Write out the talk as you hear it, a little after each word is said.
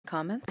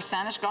comment.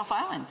 Saanich, Gulf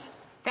Islands.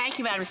 Thank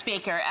you, Madam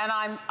Speaker. And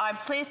I'm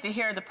pleased to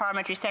hear the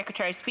Parliamentary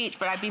Secretary's speech,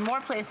 but I'd be more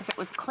pleased if it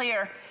was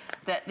clear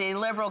that the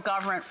Liberal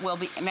government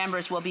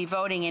members will be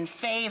voting in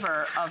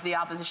favour of the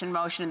opposition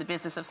motion in the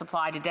business of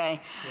supply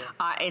today.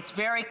 Yeah. It's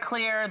very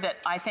clear that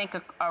I think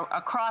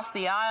across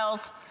the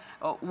aisles,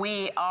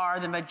 we are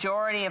the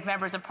majority of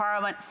members of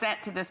Parliament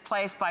sent to this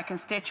place by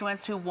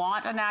constituents who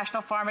want a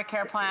national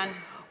pharmacare plan,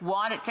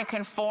 want it to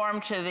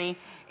conform to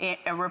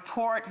a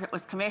report that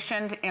was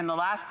commissioned in the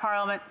last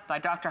Parliament by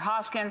Dr.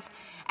 Hoskins,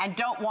 and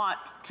don't want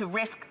to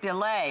risk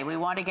delay. We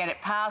want to get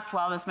it passed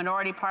while this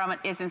minority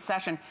Parliament is in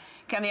session.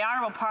 Can the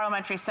Honourable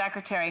Parliamentary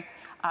Secretary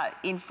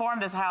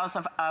inform this House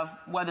of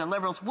whether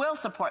Liberals will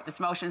support this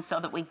motion so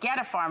that we get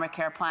a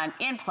pharmacare plan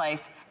in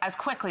place as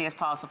quickly as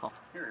possible?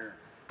 Hear, hear.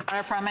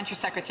 Honourable Parliamentary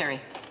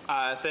Secretary.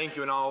 Thank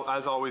you, and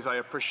as always, I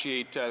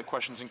appreciate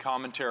questions and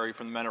commentary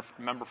from the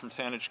member from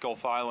Saanich,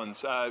 Gulf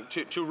Islands.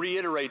 To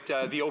reiterate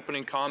the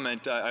opening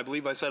comment, I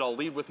believe I said I'll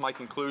lead with my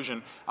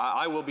conclusion.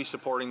 I will be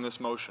supporting this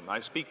motion. I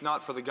speak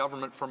not for the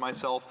government, for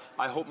myself.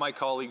 I hope my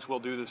colleagues will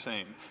do the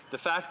same. The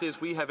fact is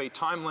we have a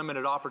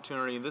time-limited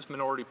opportunity in this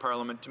minority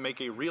parliament to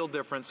make a real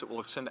difference that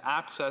will extend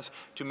access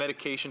to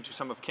medication to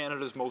some of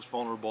Canada's most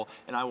vulnerable,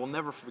 and I will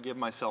never forgive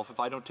myself if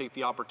I don't take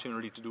the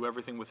opportunity to do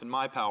everything within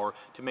my power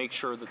to make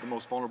sure that the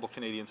most vulnerable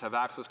Canadians have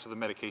access to the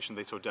medication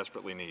they so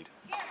desperately need.